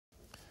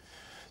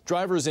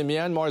Drivers in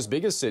Myanmar's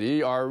biggest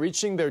city are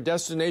reaching their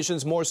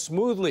destinations more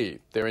smoothly.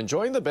 They're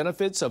enjoying the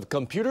benefits of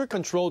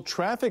computer-controlled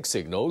traffic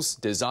signals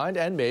designed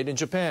and made in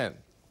Japan.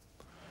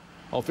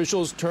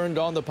 Officials turned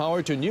on the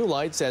power to new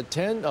lights at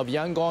 10 of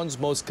Yangon's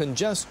most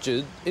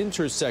congested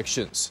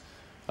intersections.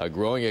 A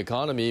growing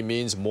economy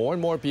means more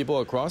and more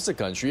people across the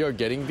country are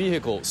getting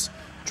vehicles.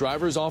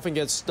 Drivers often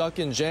get stuck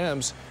in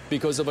jams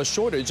because of a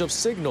shortage of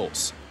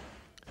signals.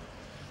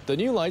 The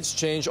new lights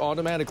change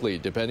automatically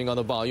depending on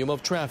the volume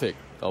of traffic.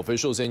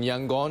 Officials in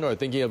Yangon are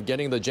thinking of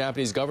getting the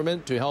Japanese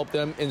government to help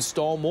them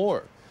install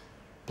more.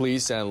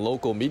 Police and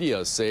local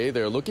media say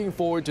they're looking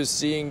forward to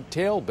seeing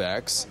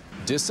tailbacks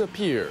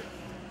disappear.